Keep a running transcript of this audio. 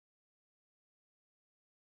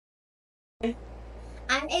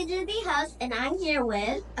I'm Adrian the host, and I'm here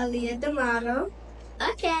with Aaliyah the model.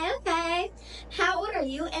 Okay. How old are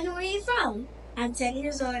you, and where are you from? I'm 10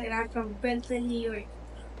 years old and I'm from Brooklyn, New York.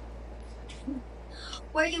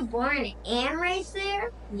 Were you born and raised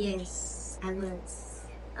there? Yes, I was.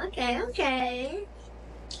 Okay.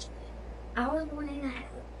 I was born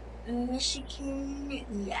in Michigan.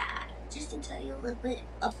 Yeah, just to tell you a little bit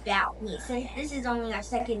about me, since this is only our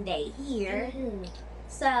second day here.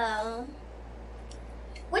 So,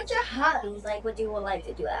 what's your hobbies? Like, what do you like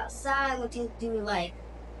to do outside? What do you do like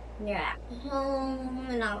when you're at home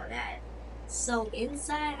and all of that? So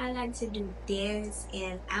inside, I like to do dance,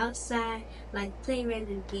 and outside, like play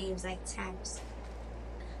random games like taps.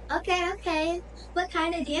 Okay. What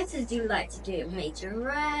kind of dances do you like to do?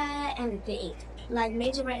 Majorette, anything? Like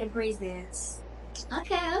majorette and praise dance.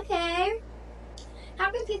 Okay.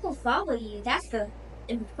 How can people follow you? That's the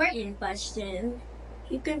important question.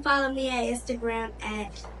 You can follow me at Instagram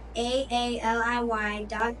at aaliy.d.model.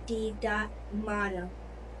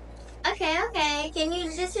 Okay. Can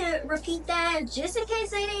you just repeat that just in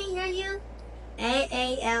case I didn't hear you?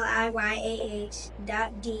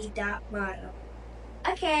 aaliYAH.d.model.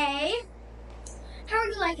 Okay. How are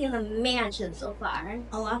you liking the mansion so far?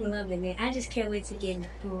 Oh, I'm loving it. I just can't wait to get in the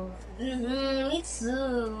pool. Me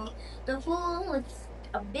too. The pool looks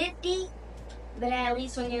a bit deep, but at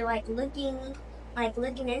least when you're looking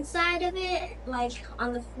inside of it, like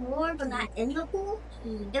on the floor, but not in the pool,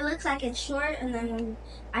 it looks like it's short. And then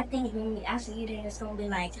I think when we actually get in, it's gonna be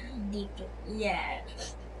like deeper. Yeah.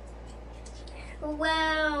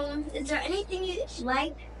 Well, is there anything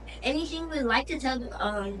anything we'd like to tell the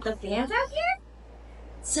fans out here?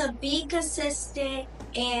 So be consistent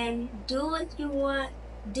and do what you want,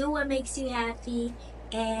 do what makes you happy,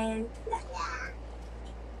 and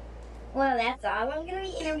Well, that's all. I'm gonna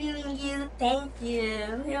be interviewing you. Thank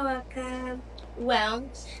you. you're welcome. Well,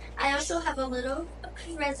 I also have a little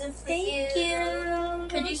present for you. Thank you.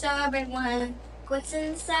 Could you show everyone what's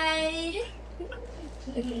inside?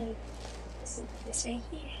 This right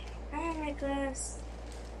here. Alright, gloves.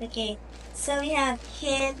 Okay, so we have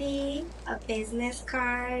candy, a business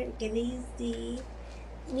card, Gilly's. We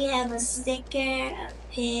have a sticker, a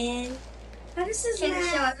pin. Oh, this is Can you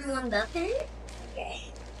nice. show everyone the pin? Okay.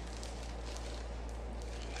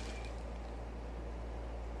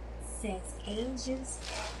 Says Angels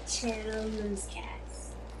Channel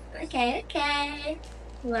Newscast. Okay.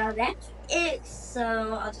 Well, that's it.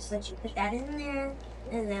 So I'll just let you put that in there,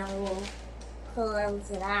 and then we'll close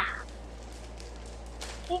it out.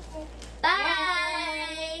 Okay.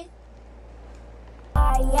 Bye.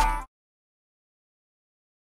 Yeah.